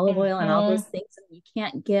and olive oil and all those Hmm. things. And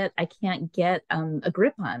I can't get a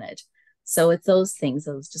grip on it. So it's those things,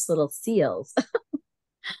 those just little seals.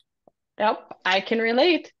 Yep, I can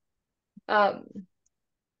relate. Um,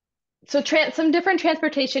 so some different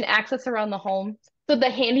transportation access around the home. So the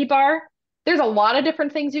handy bar, there's a lot of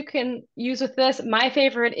different things you can use with this. My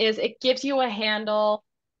favorite is it gives you a handle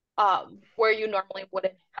where you normally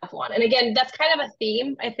wouldn't have one. And again, that's kind of a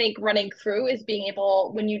theme I think running through is being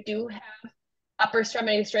able, when you do have upper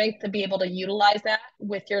extremity strength, to be able to utilize that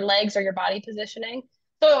with your legs or your body positioning.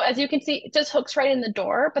 So as you can see, it just hooks right in the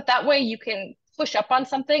door, but that way you can push up on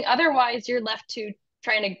something. Otherwise, you're left to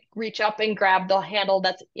trying to reach up and grab the handle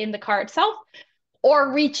that's in the car itself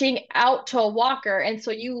or reaching out to a walker. And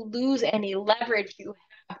so you lose any leverage you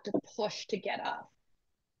have to push to get up.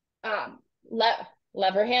 Um, le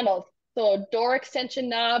Lever handles. So door extension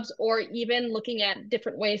knobs, or even looking at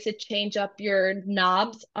different ways to change up your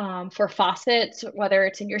knobs for faucets, whether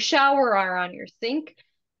it's in your shower or on your sink.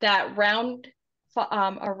 That a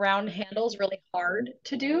round handle is really hard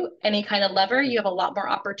to do. Any kind of lever, you have a lot more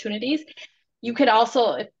opportunities. You could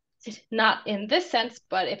also, if not in this sense,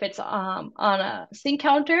 but if it's on a sink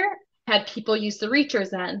counter, had people use the reachers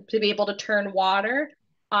then to be able to turn water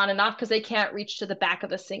on and off because they can't reach to the back of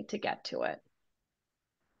the sink to get to it.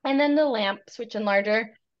 And then the lamp switch enlarger.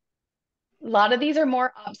 A lot of these are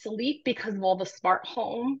more obsolete because of all the smart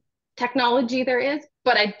home technology there is.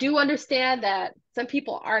 But I do understand that some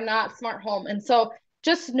people are not smart home. And so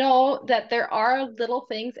just know that there are little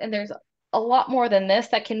things, and there's a lot more than this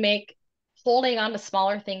that can make holding on to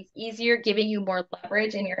smaller things easier, giving you more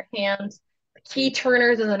leverage in your hands. Key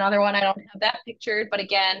turners is another one. I don't have that pictured, but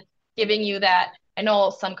again, giving you that. I know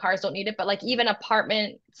some cars don't need it, but like even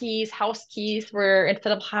apartment keys, house keys, where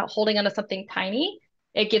instead of holding onto something tiny,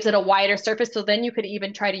 it gives it a wider surface. So then you could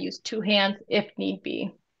even try to use two hands if need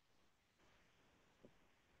be.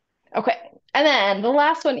 Okay. And then the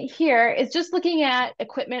last one here is just looking at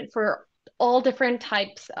equipment for all different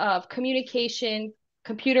types of communication,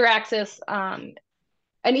 computer access, and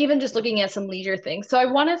even just looking at some leisure things. So I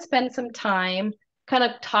want to spend some time kind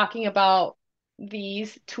of talking about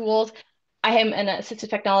these tools. I am an assistive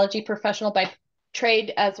technology professional by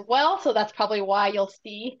trade as well, so that's probably why you'll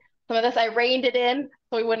see some of this. I reined it in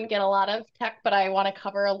so we wouldn't get a lot of tech, but I want to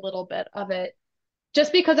cover a little bit of it.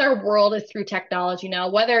 Just because our world is through technology now,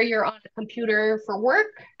 whether you're on a computer for work,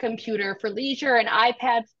 computer for leisure, an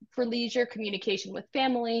iPad for leisure, communication with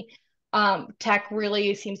family, tech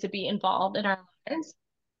really seems to be involved in our lives.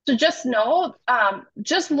 So just know,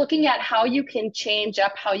 just looking at how you can change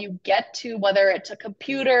up how you get to whether it's a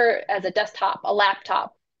computer as a desktop, a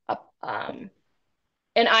laptop, a, um,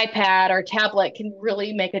 an iPad or tablet can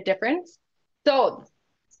really make a difference. So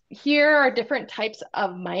here are different types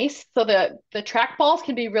of mice. So the trackballs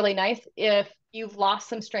can be really nice if you've lost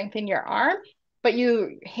some strength in your arm, but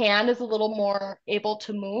your hand is a little more able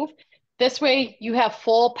to move. This way you have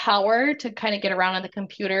full power to kind of get around on the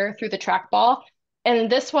computer through the trackball.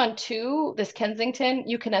 And this one too, this Kensington,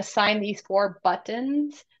 you can assign these 4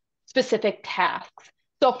 buttons specific tasks.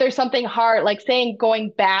 So if there's something hard, like saying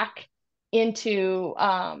going back in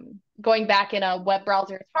a web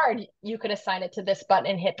browser is hard, you could assign it to this button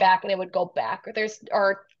and hit back and it would go back.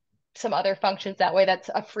 Or some other functions that way. That's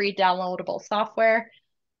a free downloadable software.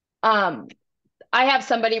 I have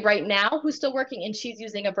somebody right now who's still working and she's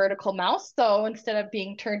using a vertical mouse. So instead of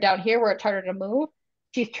being turned down here where it's harder to move,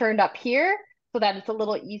 she's turned up here so that it's a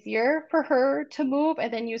little easier for her to move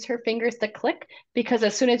and then use her fingers to click, because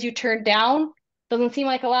as soon as you turn down, doesn't seem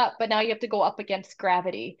like a lot, but now you have to go up against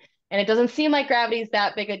gravity. And it doesn't seem like gravity is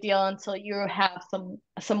that big a deal until you have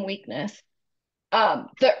some weakness.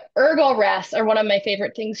 The ergo rests are one of my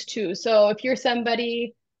favorite things too. So if you're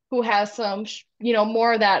somebody who has some,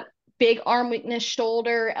 more of that big arm weakness,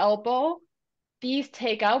 shoulder, elbow, these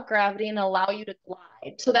take out gravity and allow you to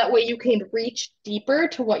glide. So that way you can reach deeper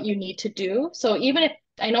to what you need to do. So even if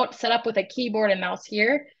I know it's set up with a keyboard and mouse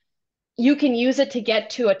here, you can use it to get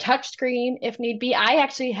to a touch screen if need be. I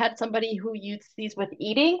actually had somebody who used these with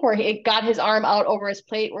eating, where he got his arm out over his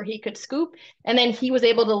plate where he could scoop, and then he was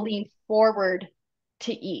able to lean forward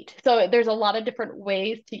to eat. So there's a lot of different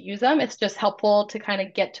ways to use them. It's just helpful to kind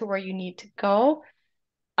of get to where you need to go.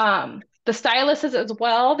 The styluses as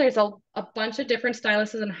well, there's a bunch of different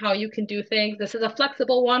styluses and how you can do things. This is a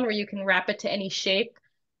flexible one where you can wrap it to any shape.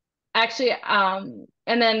 Actually, and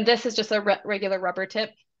then this is just a regular rubber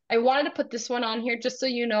tip. I wanted to put this one on here just so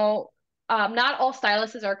you know, not all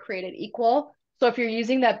styluses are created equal. So if you're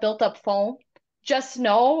using that built-up foam, just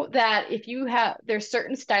know that there's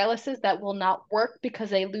certain styluses that will not work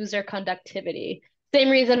because they lose their conductivity. Same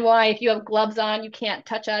reason why if you have gloves on, you can't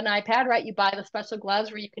touch an iPad, right? You buy the special gloves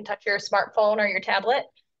where you can touch your smartphone or your tablet.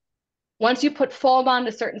 Once you put foam onto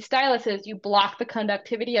certain styluses, you block the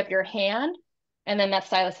conductivity of your hand, and then that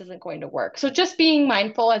stylus isn't going to work. So just being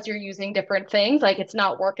mindful as you're using different things, like it's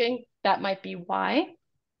not working, that might be why.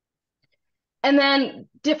 And then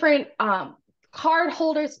different card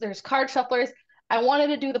holders, there's card shufflers. I wanted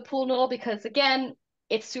to do the pool noodle because again,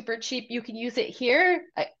 it's super cheap. You can use it here.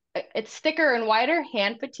 It's thicker and wider,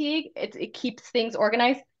 hand fatigue. It keeps things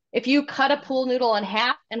organized. If you cut a pool noodle in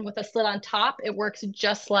half and with a slit on top, it works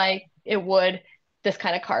just like it would this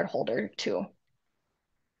kind of card holder too.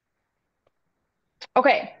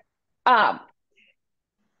 Okay. Um,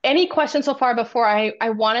 any questions so far before I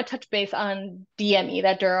want to touch base on DME,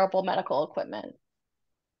 that durable medical equipment?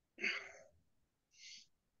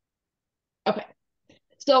 Okay.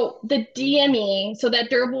 So the DME, so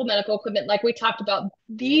that durable medical equipment, like we talked about,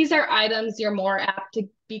 these are items you're more apt to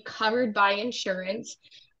be covered by insurance.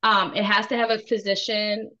 It has to have a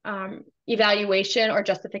physician evaluation or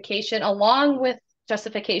justification, along with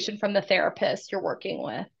justification from the therapist you're working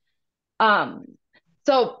with.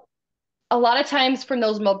 So a lot of times from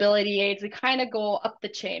those mobility aids, we kind of go up the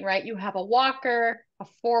chain, right? You have a walker, a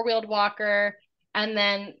four-wheeled walker, and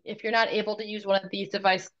then if you're not able to use one of these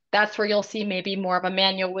devices, that's where you'll see maybe more of a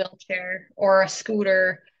manual wheelchair or a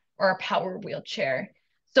scooter or a power wheelchair.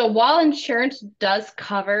 So while insurance does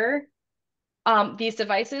cover these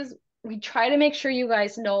devices, we try to make sure you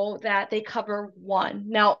guys know that they cover one.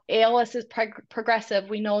 Now, ALS is progressive.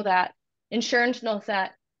 We know that. Insurance knows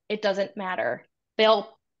that. It doesn't matter.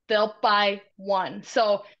 They'll buy one.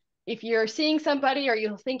 So if you're seeing somebody or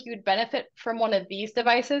you think you'd benefit from one of these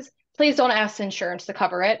devices, please don't ask insurance to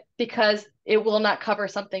cover it because it will not cover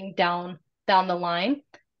something down the line.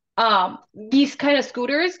 These kind of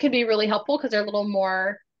scooters can be really helpful because they're a little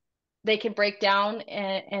more, they can break down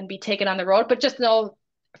and be taken on the road. But just know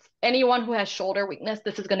anyone who has shoulder weakness,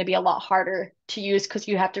 this is going to be a lot harder to use because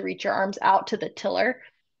you have to reach your arms out to the tiller.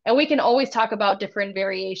 And we can always talk about different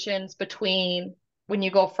variations between when you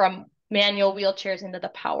go from manual wheelchairs into the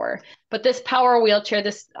power. But this power wheelchair,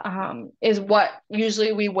 this is what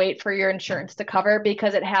usually we wait for your insurance to cover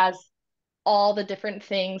because it has all the different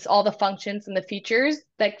things, all the functions and the features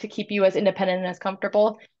that to keep you as independent and as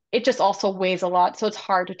comfortable. It just also weighs a lot, so it's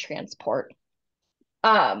hard to transport.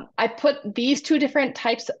 I put these 2 different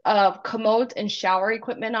types of commodes and shower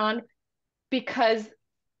equipment on because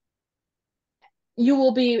it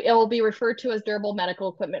will be referred to as durable medical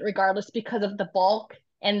equipment regardless because of the bulk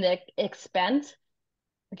and the expense.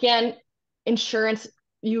 Again, insurance,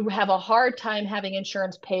 you have a hard time having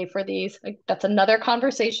insurance pay for these. Like, that's another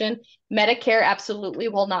conversation. Medicare absolutely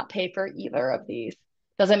will not pay for either of these.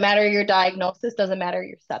 Doesn't matter your diagnosis, doesn't matter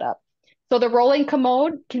your setup. So the rolling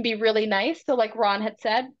commode can be really nice. So like Ron had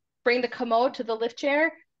said, bring the commode to the lift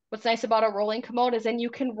chair. What's nice about a rolling commode is then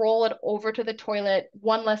you can roll it over to the toilet.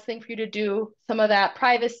 One less thing for you to do, some of that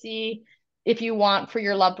privacy if you want for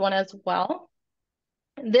your loved one as well.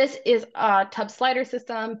 This is a tub slider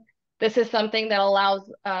system. This is something that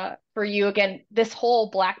allows for you, again, this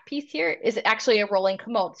whole black piece here is actually a rolling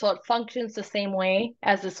commode. So it functions the same way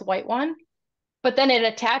as this white one, but then it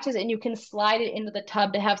attaches and you can slide it into the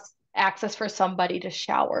tub to have access for somebody to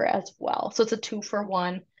shower as well. So it's a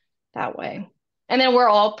 2-for-1 that way. And then we're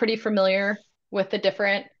all pretty familiar with the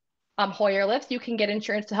different Hoyer lifts. You can get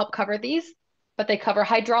insurance to help cover these, but they cover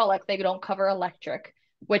hydraulic, they don't cover electric,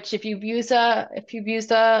 which if you've used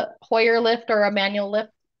a Hoyer lift or a manual lift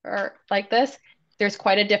or like this, there's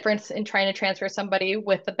quite a difference in trying to transfer somebody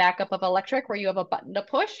with the backup of electric where you have a button to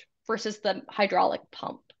push versus the hydraulic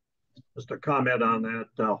pump. Just a comment on that,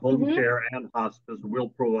 home care and hospice will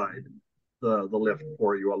provide the lift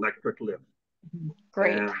for you, electric lift.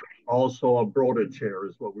 Great. And also a Broda chair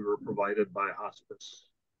is what we were provided by hospice.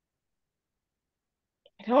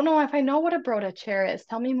 I don't know if I know what a Broda chair is.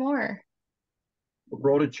 Tell me more. A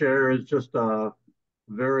Broda chair is just a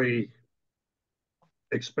very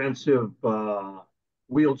expensive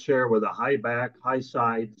wheelchair with a high back, high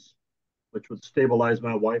sides, which would stabilize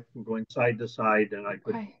my wife from going side to side, and I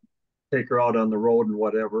could take her out on the road and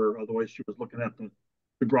whatever. Otherwise, she was looking at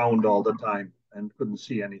the ground all the time and couldn't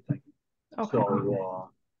see anything. Okay. So,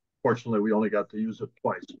 fortunately, we only got to use it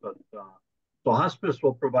twice. But so hospice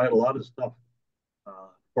will provide a lot of stuff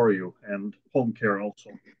for you, and home care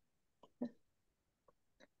also.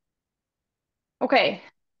 Okay,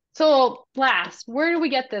 so last, where do we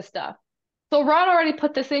get this stuff? So Ron already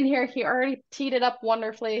put this in here. He already teed it up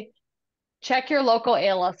wonderfully. Check your local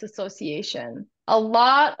ALS association. A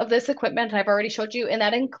lot of this equipment I've already showed you, and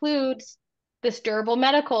that includes this durable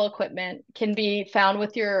medical equipment, can be found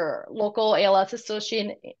with your local ALS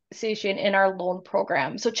association in our loan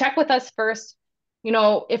program. So check with us first. You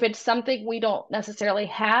know, if it's something we don't necessarily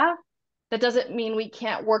have, that doesn't mean we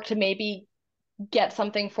can't work to maybe get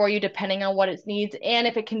something for you depending on what it needs and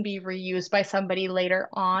if it can be reused by somebody later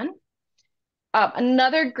on.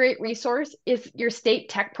 Another great resource is your state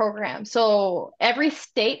tech program. So every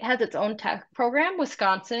state has its own tech program.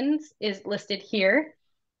 Wisconsin's is listed here.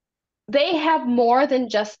 They have more than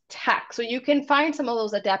just tech. So you can find some of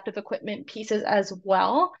those adaptive equipment pieces as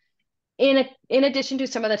well, in addition to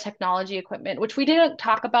some of the technology equipment, which we didn't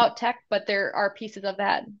talk about tech, but there are pieces of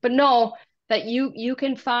that. But know that you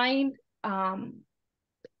can find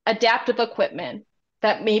adaptive equipment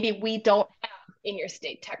that maybe we don't have in your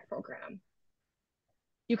state tech program.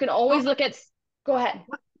 You can always look at, go ahead.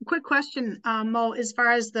 Quick question, Mo, as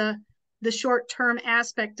far as the short-term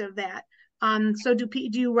aspect of that. So do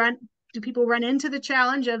people run into the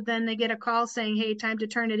challenge of then they get a call saying, hey, time to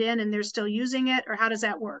turn it in, and they're still using it, or how does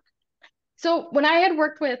that work? So when I had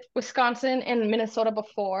worked with Wisconsin and Minnesota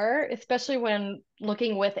before, especially when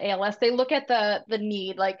looking with ALS, they look at the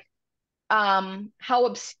need, like how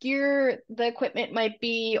obscure the equipment might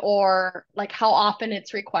be or like how often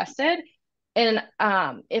it's requested. And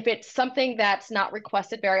if it's something that's not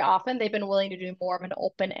requested very often, they've been willing to do more of an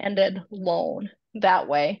open-ended loan that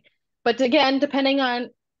way. But again, depending on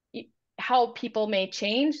how people may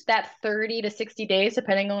change, that 30 to 60 days,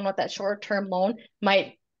 depending on what that short-term loan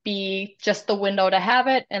might be, just the window to have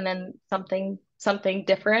it, and then something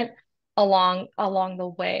different along the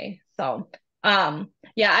way. So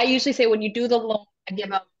yeah, I usually say when you do the loan,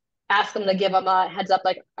 ask them to give them a heads up,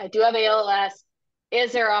 like, I do have ALS.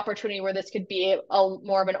 Is there an opportunity where this could be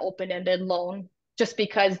more of an open-ended loan, just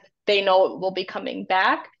because they know it will be coming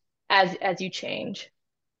back as you change.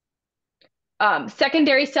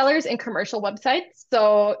 Secondary sellers and commercial websites.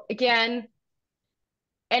 So again,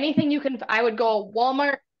 anything I would go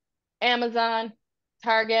Walmart, Amazon,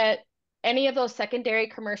 Target, any of those secondary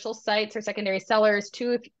commercial sites or secondary sellers,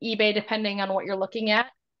 to eBay, depending on what you're looking at.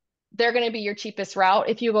 They're going to be your cheapest route.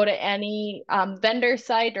 If you go to any vendor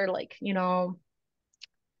site or like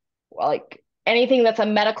anything that's a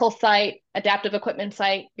medical site, adaptive equipment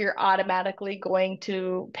site, you're automatically going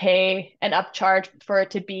to pay an upcharge for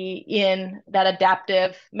it to be in that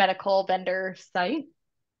adaptive medical vendor site.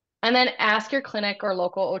 And then ask your clinic or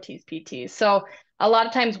local OTs, PTs. So a lot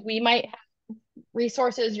of times we might have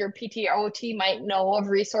resources, your PT or OT might know of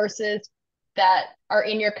resources that are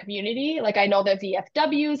in your community. Like I know that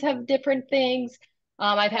VFWs have different things.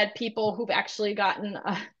 I've had people who've actually gotten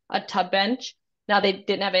a tub bench. Now they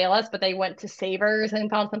didn't have ALS, but they went to Savers and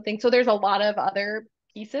found something. So there's a lot of other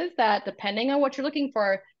pieces that, depending on what you're looking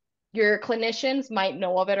for, your clinicians might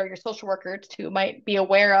know of it, or your social workers too might be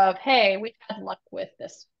aware of, hey, we've had luck with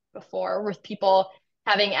this before, with people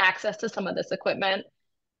having access to some of this equipment.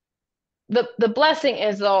 The blessing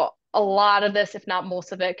is, though, a lot of this, if not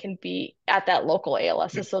most of it, can be at that local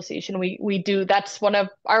ALS association. We do, that's one of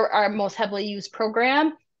our most heavily used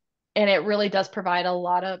program, and it really does provide a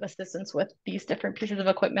lot of assistance with these different pieces of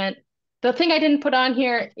equipment. The thing I didn't put on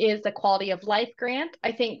here is the quality of life grant.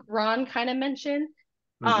 I think Ron kind of mentioned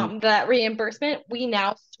that reimbursement. We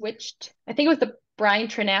now switched, I think it was the Brian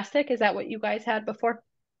Trinastic. Is that what you guys had before?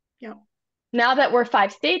 Yeah. Now that we're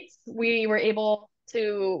 5 states, we were able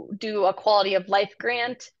to do a quality of life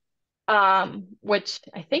grant, which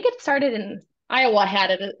I think it started in Iowa,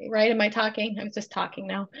 had it, right? Am I talking? I'm just talking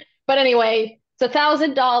now. But anyway, it's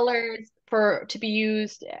 $1,000 to be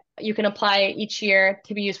used. You can apply each year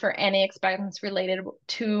to be used for any expense related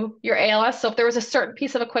to your ALS. So if there was a certain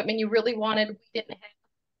piece of equipment you really wanted, we didn't have,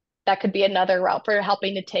 that could be another route for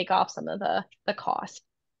helping to take off some of the cost.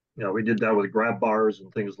 Yeah, we did that with grab bars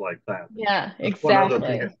and things like that. Yeah, That's one other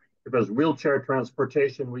thing. exactly. If it was wheelchair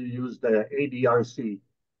transportation, we used the ADRC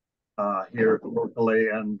here locally,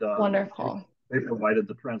 and Wonderful. they provided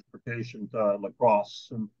the transportation to La Crosse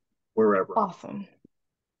and wherever. Awesome.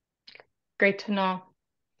 Great to know.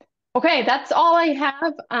 Okay, that's all I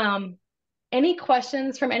have. Any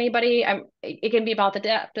questions from anybody? It can be about the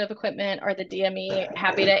adaptive equipment or the DME.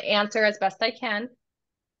 Happy to answer as best I can.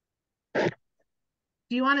 Do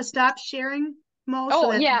you want to stop sharing, Mo? Oh,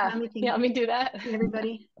 so that yeah. we can Yeah, let me do that. see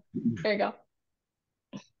everybody. There you go.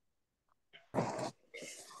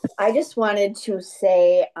 I just wanted to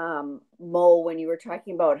say, Mo, when you were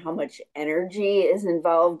talking about how much energy is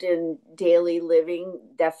involved in daily living,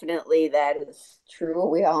 definitely that is true.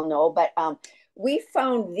 We all know, but we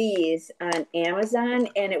found these on Amazon,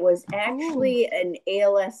 and it was actually an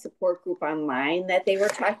ALS support group online that they were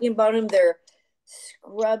talking about them. They're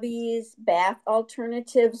Scrubbies bath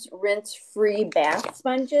alternatives, rinse-free bath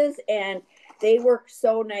sponges, and they work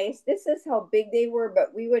so nice. This is how big they were,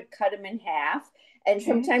 but we would cut them in half. And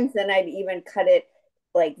sometimes then I'd even cut it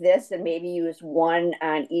like this and maybe use one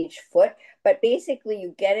on each foot. But basically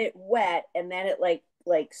you get it wet and then it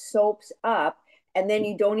like soaps up, and then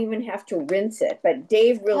you don't even have to rinse it. But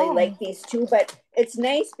Dave really liked these too. But it's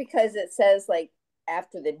nice because it says like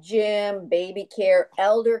after the gym, baby care,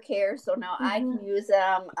 elder care. So now I can use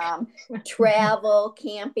them, travel,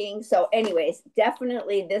 camping. So anyways,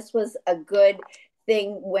 definitely this was a good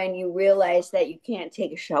thing when you realize that you can't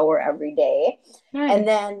take a shower every day. Nice. And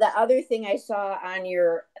then the other thing I saw on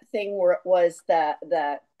your thing was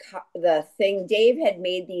the thing Dave had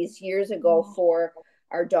made these years ago for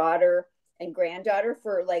our daughter and granddaughter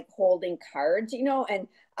for like holding cards, and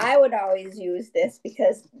I would always use this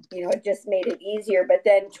because, it just made it easier. But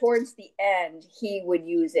then towards the end, he would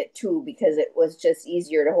use it too because it was just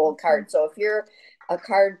easier to hold cards. So if you're a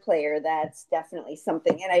card player, that's definitely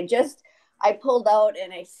something. And I pulled out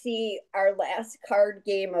and I see our last card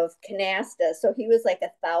game of Canasta. So he was like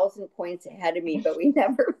 1,000 points ahead of me, but we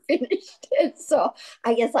never finished it. So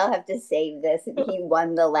I guess I'll have to save this. And he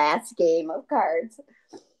won the last game of cards.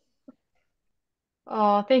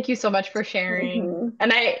 Oh, thank you so much for sharing.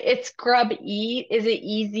 And it's Scrub E. Is it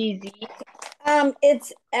EZZ?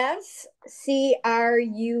 It's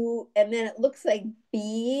SCRU, and then it looks like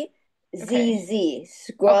BZZ.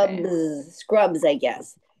 Scrubs, I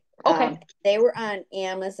guess. Okay. They were on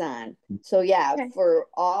Amazon. So yeah, for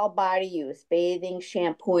all body use, bathing,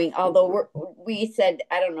 shampooing, although we said,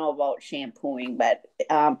 I don't know about shampooing, but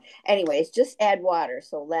anyways, just add water.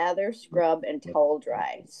 So lather, scrub, and towel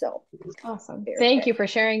dry. So awesome. Thank you for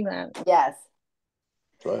sharing that. Yes.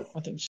 Right. I think